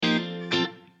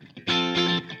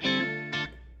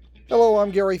I'm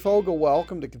Gary Fogle.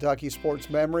 Welcome to Kentucky Sports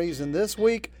Memories. And this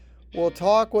week, we'll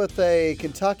talk with a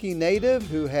Kentucky native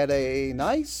who had a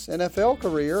nice NFL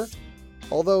career,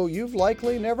 although you've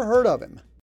likely never heard of him.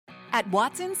 At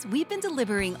Watson's, we've been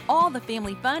delivering all the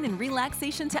family fun and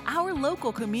relaxation to our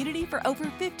local community for over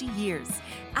 50 years.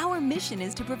 Our mission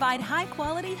is to provide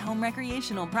high-quality home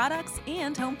recreational products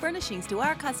and home furnishings to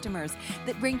our customers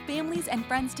that bring families and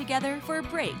friends together for a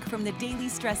break from the daily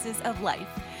stresses of life.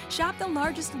 Shop the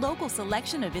largest local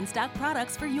selection of in-stock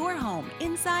products for your home,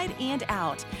 inside and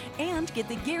out, and get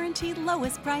the guaranteed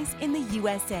lowest price in the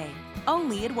USA.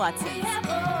 Only at Watson's. We have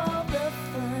all the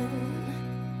fun.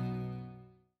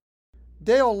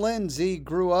 Dale Lindsey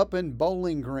grew up in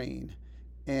Bowling Green,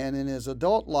 and in his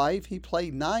adult life, he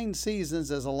played 9 seasons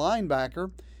as a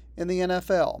linebacker in the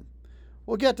NFL.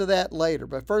 We'll get to that later,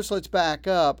 but first let's back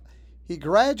up. He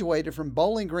graduated from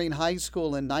Bowling Green High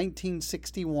School in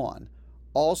 1961,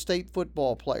 all-state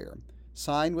football player,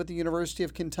 signed with the University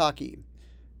of Kentucky.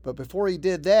 But before he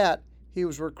did that, he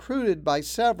was recruited by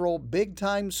several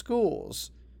big-time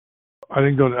schools. I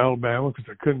didn't go to Alabama because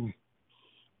I couldn't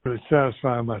really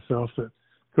satisfy myself that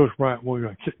Coach Bryant wasn't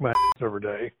going to kick my ass every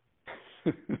day.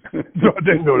 So I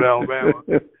didn't go to Alabama.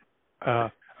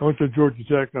 I went to Georgia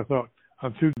Tech, and I thought,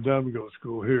 I'm too dumb to go to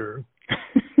school here.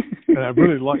 And I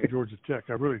really liked Georgia Tech.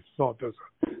 I really thought that was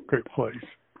a great place.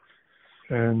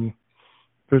 And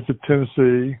visited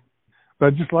Tennessee. But I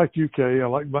just liked UK. I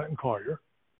liked Black & Collier.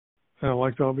 And I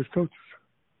liked all of his coaches.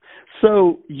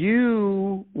 So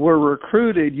you were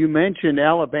recruited, you mentioned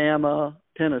Alabama,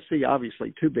 Tennessee,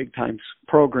 obviously 2 big-time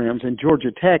programs, and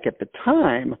Georgia Tech at the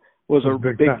time was a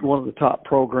big one of the top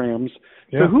programs.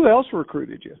 Yeah. So who else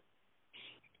recruited you?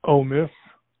 Ole Miss.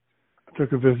 I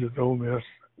took a visit to Ole Miss.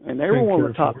 And they were one of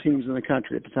the top teams in the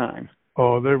country at the time.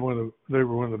 Oh, they were one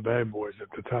of the bad boys at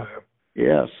the time.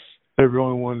 Yes. They were the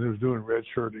only one who was doing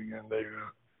redshirting, and they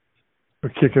were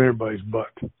kicking everybody's butt.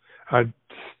 I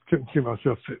couldn't see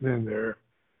myself sitting in there.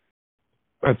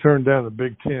 I turned down the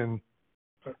Big Ten,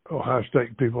 Ohio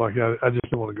State, people like that. I just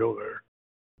didn't want to go there.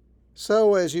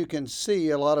 So, as you can see,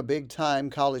 a lot of big-time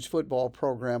college football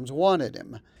programs wanted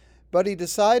him. But he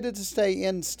decided to stay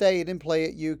in-state and play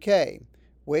at UK,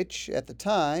 which, at the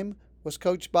time, was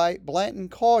coached by Black &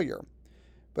 Collier.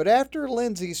 But after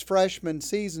Lindsey's freshman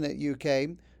season at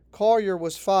UK, Collier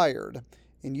was fired,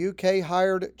 and UK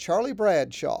hired Charlie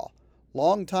Bradshaw,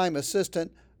 longtime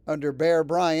assistant under Bear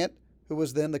Bryant, who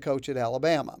was then the coach at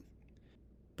Alabama.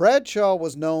 Bradshaw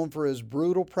was known for his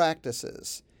brutal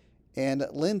practices, and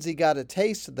Lindsey got a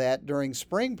taste of that during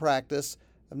spring practice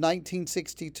of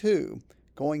 1962,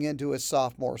 going into his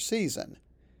sophomore season.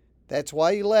 That's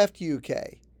why he left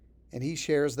UK, and he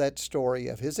shares that story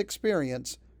of his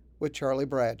experience with Charlie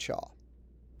Bradshaw.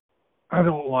 I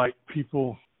don't like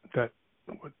people that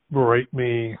would berate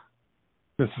me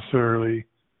necessarily.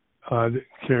 I didn't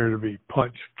care to be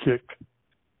punched, kicked,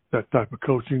 that type of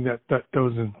coaching. That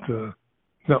wasn't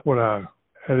not what I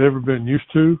had ever been used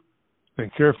to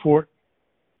and care for it.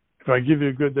 If I give you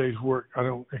a good day's work, I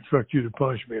don't expect you to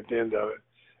punish me at the end of it.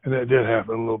 And that did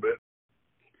happen a little bit.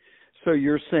 So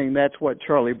you're saying that's what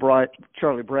Charlie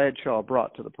Bradshaw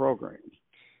brought to the program?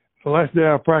 The last day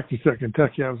I practiced at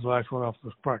Kentucky, I was the last one off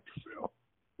the practice field.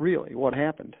 Really? What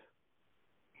happened?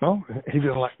 Well, he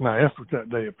didn't like my effort that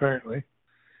day, apparently.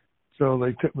 So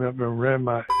they took me up and ran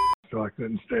my ass so I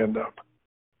couldn't stand up.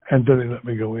 And then they let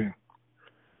me go in.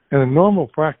 And a normal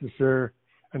practice there,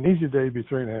 an easy day would be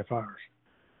 3.5 hours.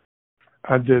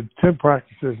 I did 10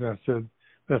 practices, and I said,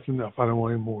 that's enough. I don't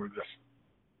want any more of this.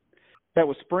 That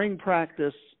was spring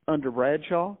practice under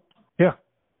Bradshaw? Yeah.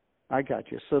 I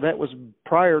got you. So that was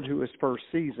prior to his first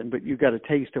season, but you got a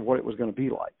taste of what it was going to be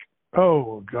like.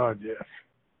 Oh, God, yes.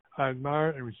 I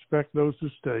admire and respect those who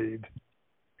stayed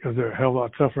because they're a hell of a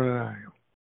lot tougher than I am.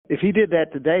 If he did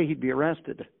that today, he'd be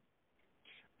arrested.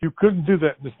 You couldn't do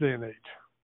that in this day and age.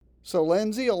 So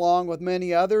Lindsey, along with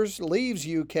many others, leaves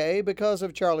UK because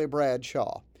of Charlie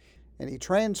Bradshaw, and he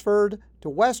transferred to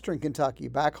Western Kentucky,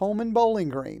 back home in Bowling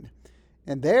Green.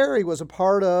 And there he was a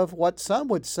part of what some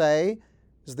would say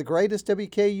is the greatest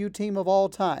WKU team of all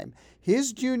time.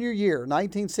 His junior year,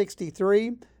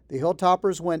 1963, the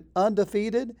Hilltoppers went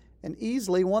undefeated and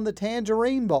easily won the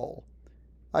Tangerine Bowl.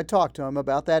 I talked to him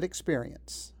about that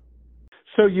experience.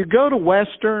 So you go to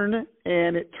Western,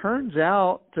 and it turns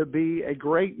out to be a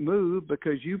great move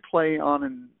because you play on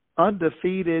an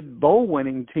undefeated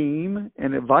bowl-winning team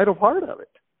and a vital part of it.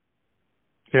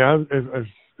 Yeah, it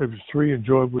was 3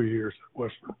 enjoyable years at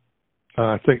Western.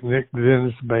 I think Nick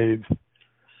Dennis made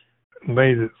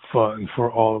it fun for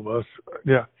all of us.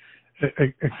 Yeah,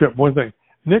 except one thing.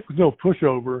 Nick was no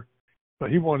pushover,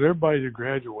 but he wanted everybody to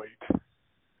graduate.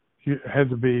 you had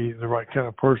to be the right kind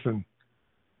of person,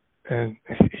 and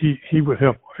he would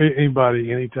help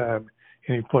anybody, anytime,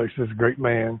 any place. He's a great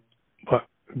man, but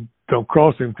don't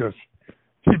cross him because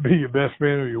he'd be your best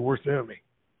friend or your worst enemy.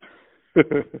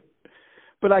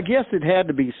 But I guess it had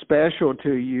to be special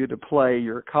to you to play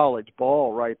your college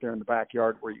ball right there in the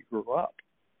backyard where you grew up.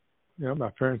 Yeah, my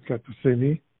parents got to see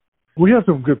me. We had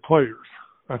some good players.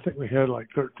 I think we had like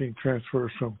 13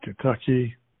 transfers from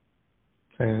Kentucky,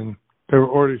 and there were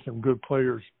already some good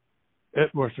players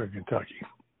at Western Kentucky.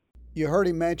 You heard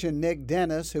him mention Nick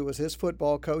Dennis, who was his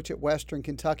football coach at Western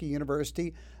Kentucky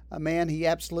University, a man he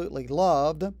absolutely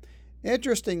loved.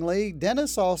 Interestingly,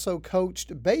 Dennis also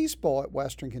coached baseball at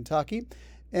Western Kentucky,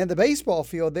 and the baseball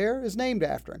field there is named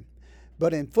after him.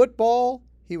 But in football,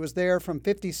 he was there from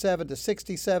 57 to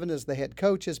 67 as the head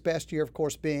coach, his best year, of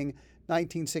course, being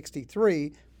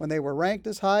 1963, when they were ranked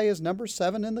as high as number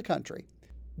 7 in the country.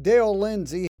 Dale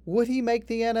Lindsey, would he make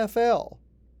the NFL?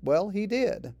 Well, he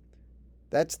did.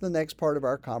 That's the next part of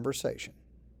our conversation.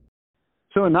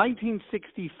 So in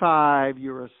 1965,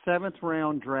 you were a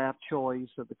 7th-round draft choice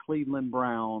of the Cleveland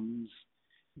Browns.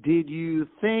 Did you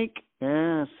think,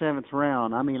 7th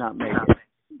round, I may not make it?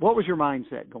 What was your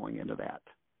mindset going into that?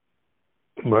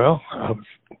 Well, I was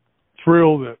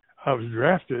thrilled that I was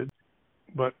drafted,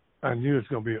 but I knew it was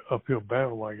going to be an uphill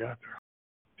battle when I got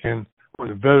there. And when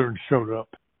the veterans showed up,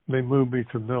 they moved me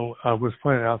to the middle. I was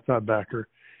playing outside backer.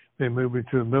 They moved me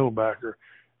to the middle backer.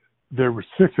 There were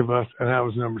 6 of us, and I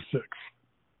was number 6.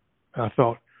 I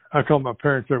called my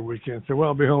parents every weekend and said, well,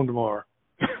 I'll be home tomorrow.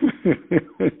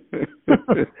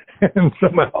 And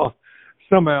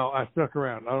somehow I stuck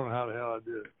around. I don't know how the hell I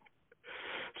did it.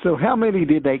 So how many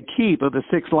did they keep? Of the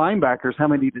 6 linebackers, how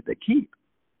many did they keep?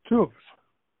 2 of us.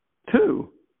 2?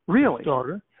 Really?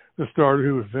 The starter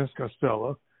who was Vince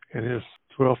Costello in his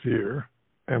 12th year,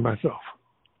 and myself.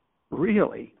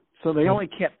 Really? So they only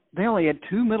had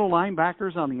 2 middle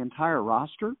linebackers on the entire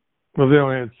roster? Well, they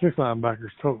only had 6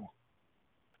 linebackers total.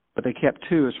 But they kept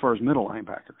 2 as far as middle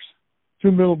linebackers.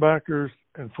 2 middle backers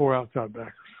and 4 outside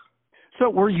backers. So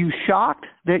were you shocked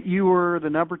that you were the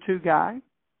number 2 guy?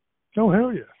 Oh,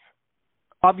 hell yes.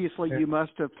 Obviously, you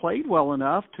must have played well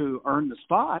enough to earn the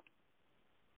spot.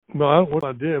 Well, I don't know what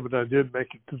I did, but I did make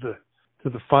it to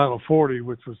the final 40,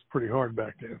 which was pretty hard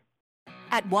back then.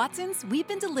 At Watson's, we've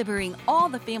been delivering all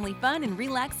the family fun and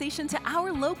relaxation to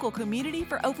our local community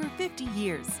for over 50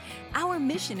 years. Our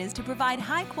mission is to provide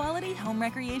high-quality home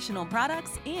recreational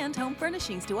products and home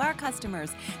furnishings to our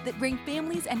customers that bring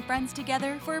families and friends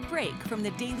together for a break from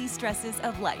the daily stresses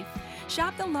of life.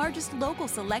 Shop the largest local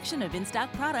selection of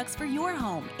in-stock products for your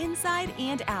home, inside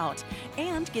and out,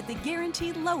 and get the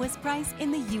guaranteed lowest price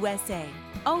in the USA.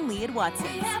 Only at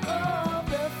Watson's. We have all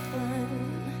the fun.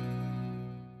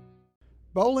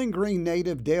 Bowling Green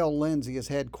native Dale Lindsey has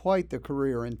had quite the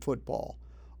career in football.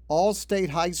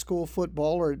 All-state high school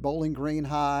footballer at Bowling Green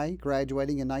High,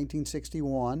 graduating in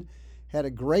 1961, had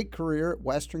a great career at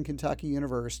Western Kentucky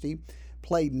University,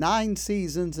 played 9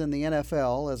 seasons in the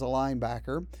NFL as a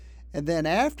linebacker, and then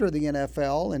after the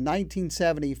NFL in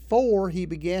 1974, he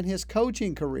began his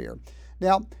coaching career.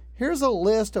 Now, here's a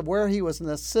list of where he was an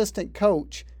assistant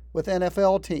coach with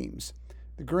NFL teams: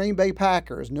 the Green Bay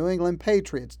Packers, New England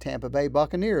Patriots, Tampa Bay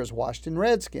Buccaneers, Washington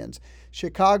Redskins,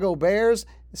 Chicago Bears,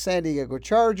 San Diego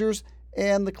Chargers,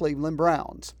 and the Cleveland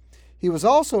Browns. He was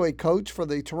also a coach for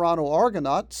the Toronto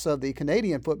Argonauts of the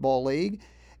Canadian Football League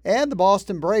and the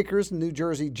Boston Breakers and New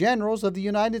Jersey Generals of the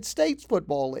United States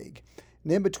Football League.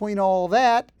 And in between all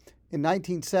that, in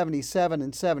 1977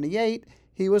 and 78,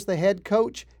 he was the head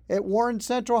coach at Warren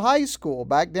Central High School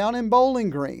back down in Bowling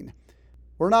Green.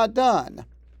 We're not done.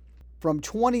 From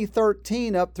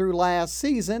 2013 up through last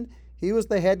season, he was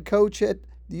the head coach at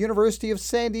the University of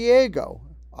San Diego,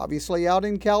 obviously out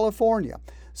in California.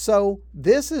 So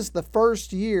this is the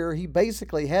first year he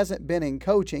basically hasn't been in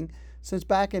coaching since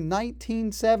back in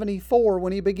 1974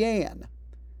 when he began.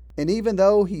 And even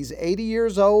though he's 80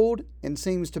 years old and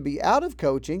seems to be out of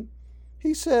coaching,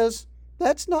 he says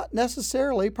that's not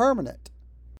necessarily permanent.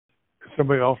 If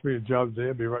somebody offered me a job today,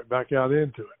 I'd be right back out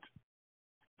into it.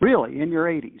 Really? In your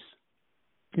 80s?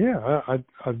 Yeah,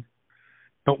 I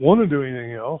don't want to do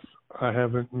anything else. I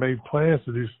haven't made plans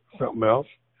to do something else.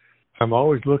 I'm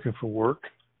always looking for work.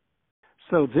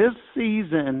 So this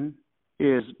season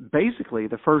is basically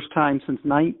the first time since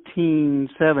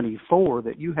 1974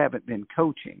 that you haven't been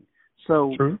coaching.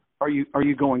 So True. Are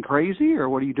you going crazy, or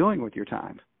what are you doing with your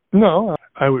time? No,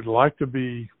 I would like to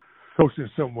be coaching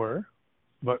somewhere,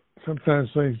 but sometimes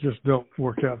things just don't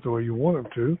work out the way you want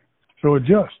them to. So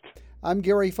adjust. I'm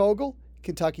Gary Fogle,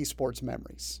 Kentucky Sports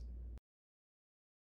Memories.